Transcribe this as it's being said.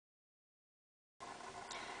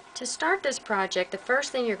To start this project, the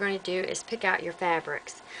first thing you're going to do is pick out your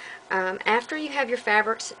fabrics. After you have your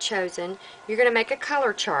fabrics chosen, you're going to make a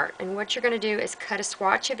color chart, and what you're going to do is cut a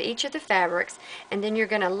swatch of each of the fabrics, and then you're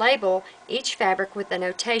going to label each fabric with the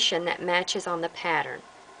notation that matches on the pattern.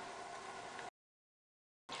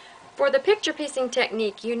 For the picture piecing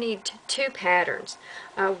technique, you need two patterns.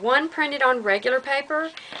 One printed on regular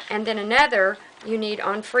paper, and then another you need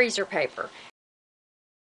on freezer paper.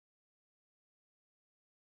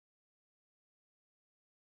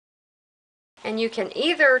 And you can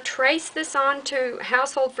either trace this onto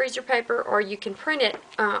household freezer paper, or you can print it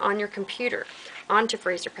on your computer onto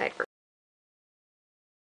freezer paper.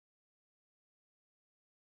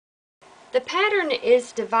 The pattern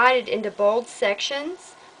is divided into bold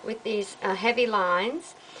sections with these heavy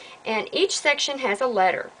lines, and each section has a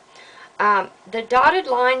letter. The dotted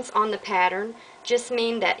lines on the pattern just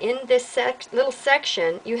mean that in this little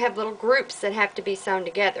section you have little groups that have to be sewn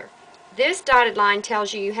together. This dotted line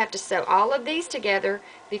tells you have to sew all of these together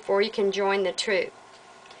before you can join the two.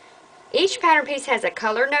 Each pattern piece has a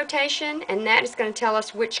color notation, and that is going to tell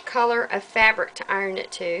us which color of fabric to iron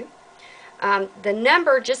it to. The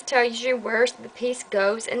number just tells you where the piece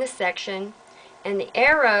goes in the section, and the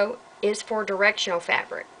arrow is for directional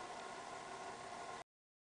fabric.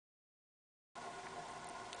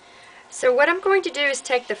 So what I'm going to do is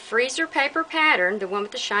take the freezer paper pattern, the one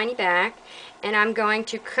with the shiny back, and I'm going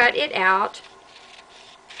to cut it out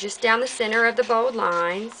just down the center of the bold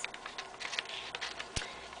lines.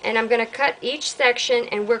 And I'm going to cut each section,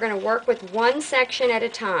 and we're going to work with one section at a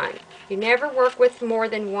time. You never work with more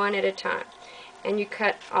than one at a time. And you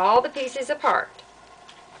cut all the pieces apart.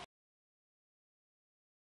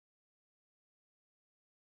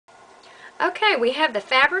 Okay, we have the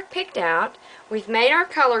fabric picked out. We've made our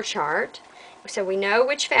color chart, so we know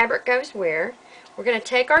which fabric goes where. We're going to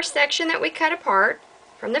take our section that we cut apart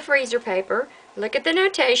from the freezer paper, look at the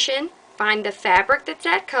notation, find the fabric that's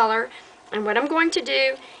that color, and what I'm going to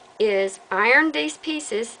do is iron these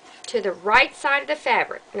pieces to the right side of the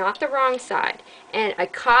fabric, not the wrong side. And a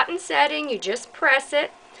cotton setting, you just press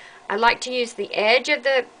it. I like to use the edge of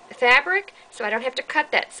the fabric so I don't have to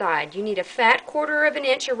cut that side. You need a fat 1/4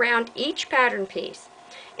 inch around each pattern piece.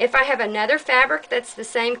 If I have another fabric that's the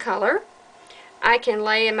same color, I can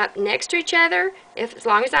lay them up next to each other as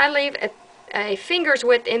long as I leave a finger's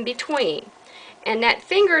width in between. And that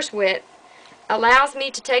finger's width allows me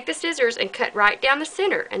to take the scissors and cut right down the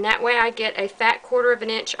center, and that way I get a fat 1/4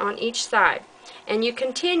 inch on each side. And you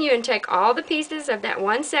continue and take all the pieces of that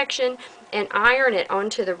one section and iron it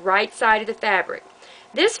onto the right side of the fabric.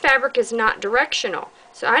 This fabric is not directional,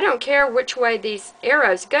 so I don't care which way these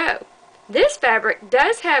arrows go. This fabric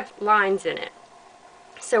does have lines in it.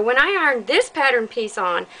 So when I iron this pattern piece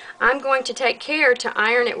on, I'm going to take care to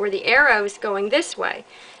iron it where the arrow is going this way.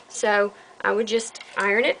 So I would just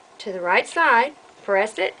iron it to the right side,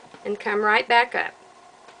 press it, and come right back up.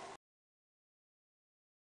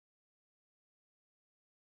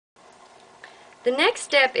 The next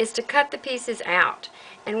step is to cut the pieces out.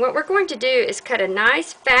 And what we're going to do is cut a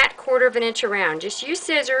nice fat 1/4 inch around. Just use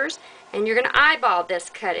scissors, and you're going to eyeball this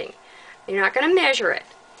cutting. You're not going to measure it.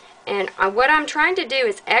 And what I'm trying to do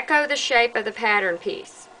is echo the shape of the pattern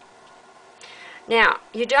piece. Now,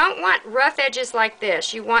 you don't want rough edges like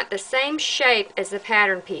this. You want the same shape as the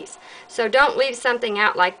pattern piece. So don't leave something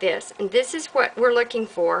out like this. And this is what we're looking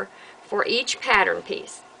for each pattern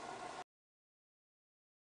piece.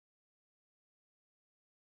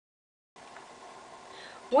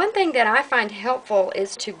 One thing that I find helpful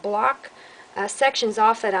is to block sections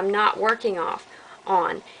off that I'm not working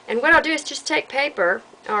on. And what I'll do is just take paper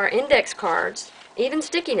or index cards, even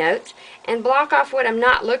sticky notes, and block off what I'm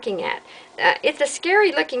not looking at. It's a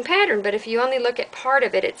scary looking pattern, but if you only look at part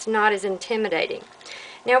of it, it's not as intimidating.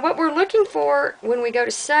 Now what we're looking for when we go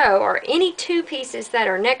to sew are any two pieces that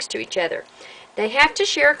are next to each other. They have to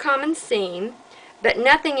share a common seam, but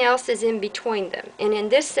nothing else is in between them. And in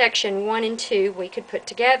this section, 1 and 2 we could put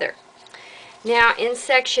together. Now in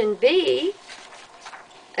section B,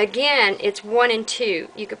 again, it's 1 and 2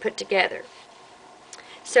 you could put together.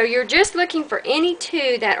 So you're just looking for any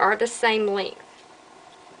two that are the same length.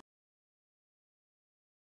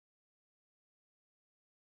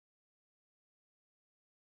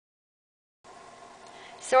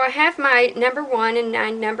 So I have my number 1 and my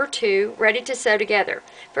number 2 ready to sew together.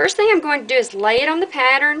 First thing I'm going to do is lay it on the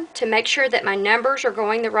pattern to make sure that my numbers are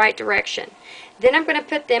going the right direction. Then I'm going to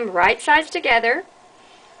put them right sides together.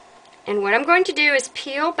 And what I'm going to do is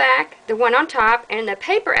peel back the one on top, and the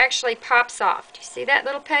paper actually pops off. Do you see that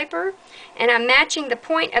little paper? And I'm matching the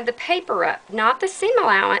point of the paper up, not the seam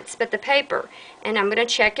allowance, but the paper. And I'm going to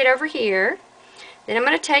check it over here. Then I'm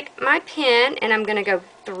going to take my pen and I'm going to go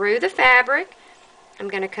through the fabric. I'm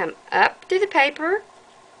going to come up through the paper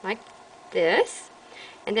like this.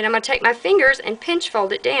 And then I'm going to take my fingers and pinch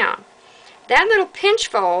fold it down. That little pinch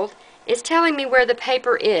fold is telling me where the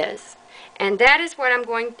paper is. And that is what I'm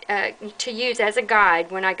going to use as a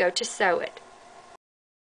guide when I go to sew it.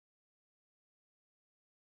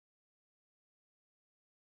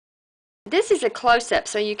 This is a close-up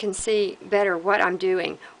so you can see better what I'm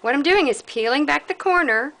doing. What I'm doing is peeling back the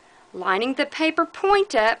corner, lining the paper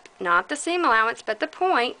point up, not the seam allowance, but the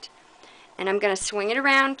point, and I'm going to swing it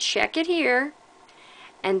around, check it here,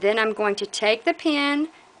 and then I'm going to take the pen,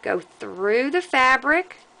 go through the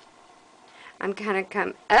fabric, I'm going to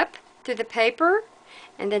come up through the paper,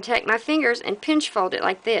 and then take my fingers and pinch fold it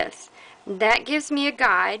like this. That gives me a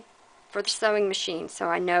guide for the sewing machine, so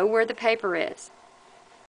I know where the paper is.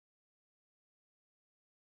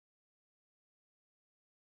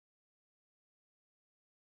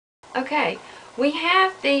 Okay, we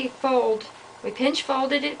have the fold. We pinch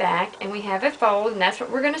folded it back and we have a fold, and that's what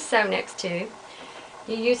we're going to sew next to.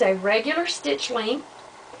 You use a regular stitch length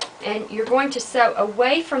and you're going to sew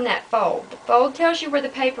away from that fold. The fold tells you where the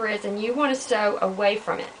paper is and you want to sew away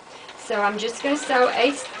from it. So I'm just going to sew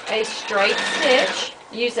a straight stitch.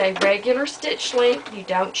 Use a regular stitch length. You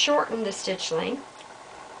don't shorten the stitch length.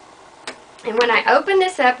 And when I open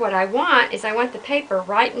this up, what I want is I want the paper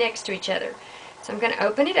right next to each other. So I'm going to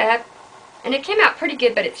open it up, and it came out pretty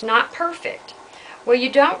good, but it's not perfect. Well,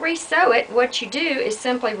 you don't re-sew it. What you do is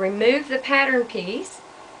simply remove the pattern piece,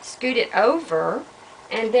 scoot it over,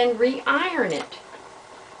 and then re-iron it.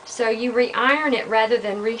 So you re-iron it rather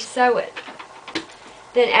than re-sew it.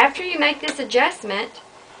 Then after you make this adjustment,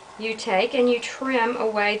 you take and you trim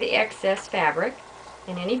away the excess fabric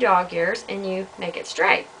and any dog ears, and you make it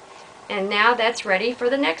straight. And now that's ready for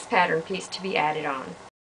the next pattern piece to be added on.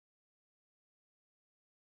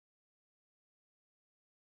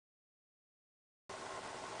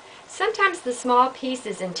 Sometimes the small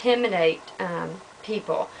pieces intimidate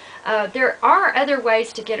people. There are other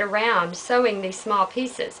ways to get around sewing these small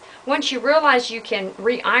pieces. Once you realize you can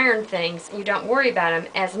re-iron things, you don't worry about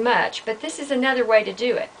them as much, but this is another way to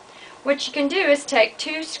do it. What you can do is take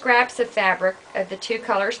 2 scraps of fabric of the 2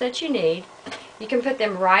 colors that you need. You can put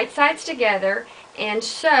them right sides together and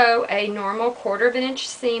sew a normal 1/4 inch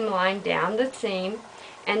seam line down the seam,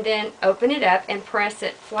 and then open it up and press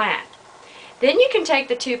it flat. Then you can take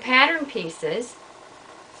the 2 pattern pieces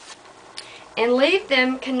and leave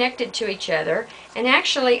them connected to each other and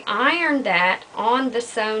actually iron that on the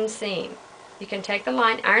sewn seam. You can take the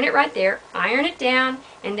line, iron it right there, iron it down,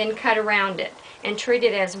 and then cut around it and treat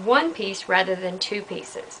it as one piece rather than 2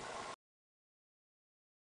 pieces.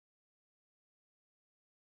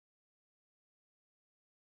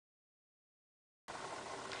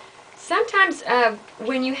 Sometimes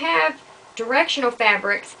when you have directional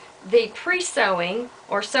fabrics, the pre-sewing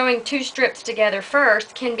or sewing 2 strips together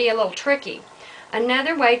first can be a little tricky.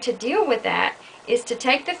 Another way to deal with that is to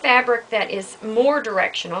take the fabric that is more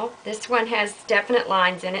directional, this one has definite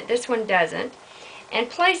lines in it, this one doesn't, and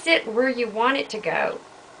place it where you want it to go.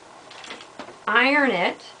 Iron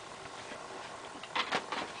it,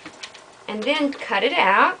 and then cut it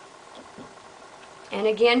out. And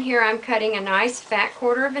again, here I'm cutting a nice fat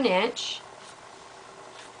 1/4 inch.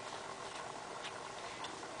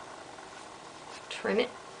 Trim it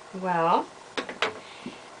well.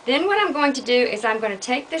 Then what I'm going to do is I'm going to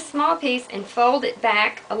take this small piece and fold it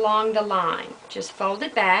back along the line. Just fold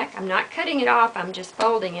it back. I'm not cutting it off, I'm just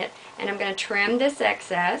folding it. And I'm going to trim this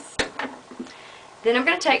excess. Then I'm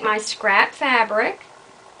going to take my scrap fabric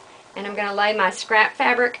and I'm going to lay my scrap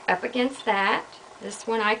fabric up against that. This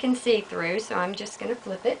one I can see through, so I'm just going to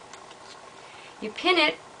flip it. You pin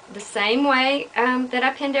it the same way that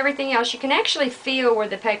I pinned everything else. You can actually feel where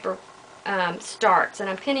the paper starts, and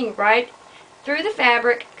I'm pinning right through the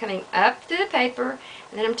fabric, coming up through the paper,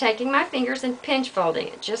 and then I'm taking my fingers and pinch folding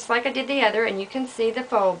it, just like I did the other, and you can see the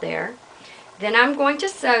fold there. Then I'm going to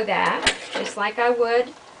sew that, just like I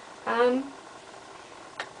would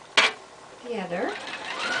the other.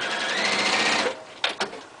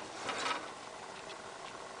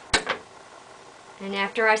 And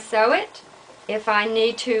after I sew it, if I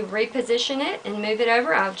need to reposition it and move it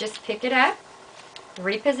over, I'll just pick it up,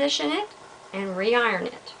 reposition it, and re-iron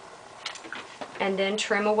it. And then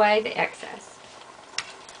trim away the excess.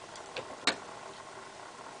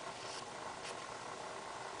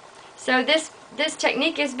 So this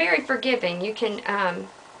technique is very forgiving. You can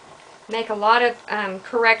make a lot of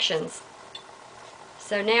corrections.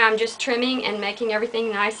 So now I'm just trimming and making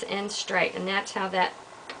everything nice and straight, and that's how that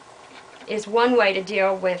is one way to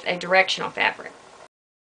deal with a directional fabric.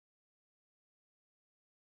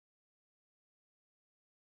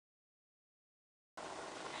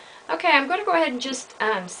 Okay, I'm going to go ahead and just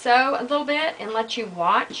sew a little bit and let you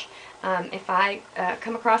watch. If I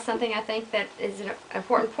come across something I think that is an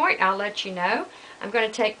important point, I'll let you know. I'm going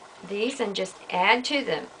to take these and just add to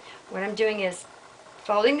them. What I'm doing is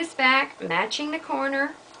folding this back, matching the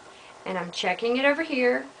corner, and I'm checking it over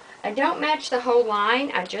here. I don't match the whole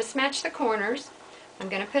line, I just match the corners. I'm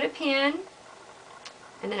going to put a pin,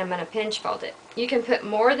 and then I'm going to pinch fold it. You can put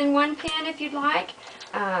more than one pin if you'd like.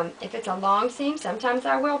 If it's a long seam, sometimes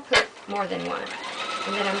I will put more than one.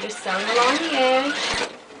 And then I'm just sewing along the edge.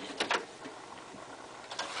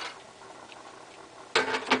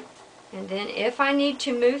 And then if I need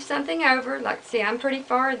to move something over, like see I'm pretty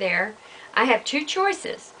far there, I have two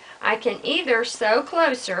choices. I can either sew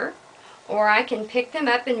closer, or I can pick them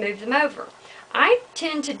up and move them over. I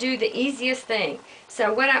tend to do the easiest thing.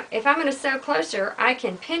 So if I'm going to sew closer, I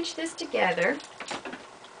can pinch this together.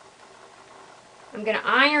 I'm going to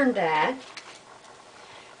iron that.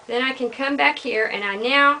 Then I can come back here,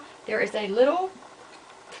 and there is a little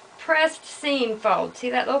pressed seam fold. See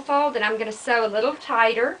that little fold? And I'm going to sew a little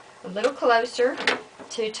tighter, a little closer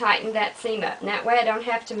to tighten that seam up. And that way I don't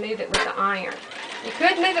have to move it with the iron. You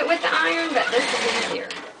could move it with the iron, but this is easier.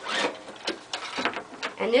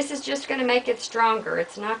 And this is just going to make it stronger.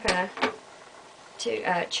 It's not going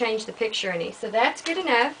to change the picture any. So that's good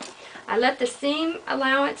enough. I let the seam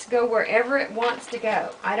allowance go wherever it wants to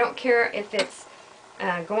go. I don't care if it's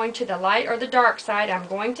going to the light or the dark side. I'm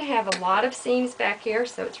going to have a lot of seams back here,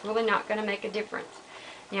 so it's really not going to make a difference.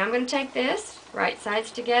 Now I'm going to take this, right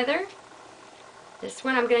sides together. This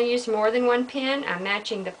one I'm going to use more than one pin. I'm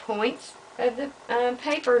matching the points of the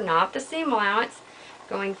paper, not the seam allowance,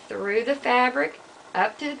 going through the fabric,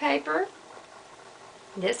 up to the paper.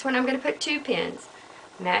 This one I'm going to put 2 pins,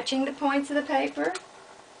 matching the points of the paper,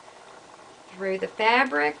 through the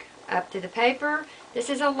fabric, up to the paper. This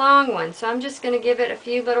is a long one, so I'm just going to give it a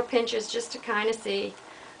few little pinches just to kind of see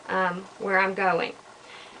where I'm going.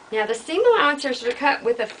 Now the seam allowances are cut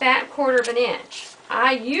with a fat 1/4 inch.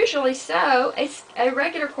 I usually sew a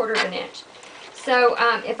regular 1/4 inch. So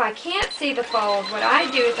if I can't see the fold, what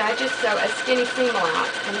I do is I just sew a skinny seam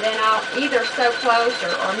allowance, and then I'll either sew closer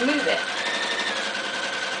or move it.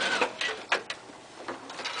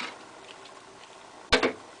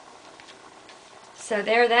 So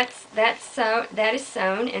there, that is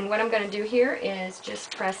sewn, and what I'm going to do here is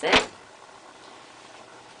just press it.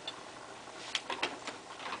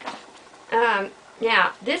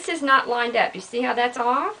 Now, this is not lined up. You see how that's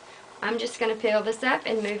off? I'm just going to peel this up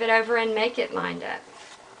and move it over and make it lined up.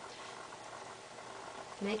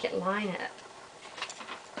 Make it line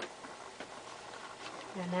up.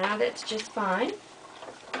 And now that's just fine.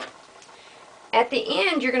 At the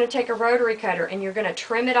end, you're going to take a rotary cutter and you're going to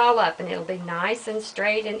trim it all up, and it'll be nice and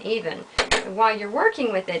straight and even. And while you're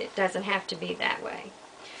working with it, it doesn't have to be that way.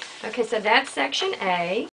 Okay, so that's section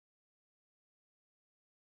A.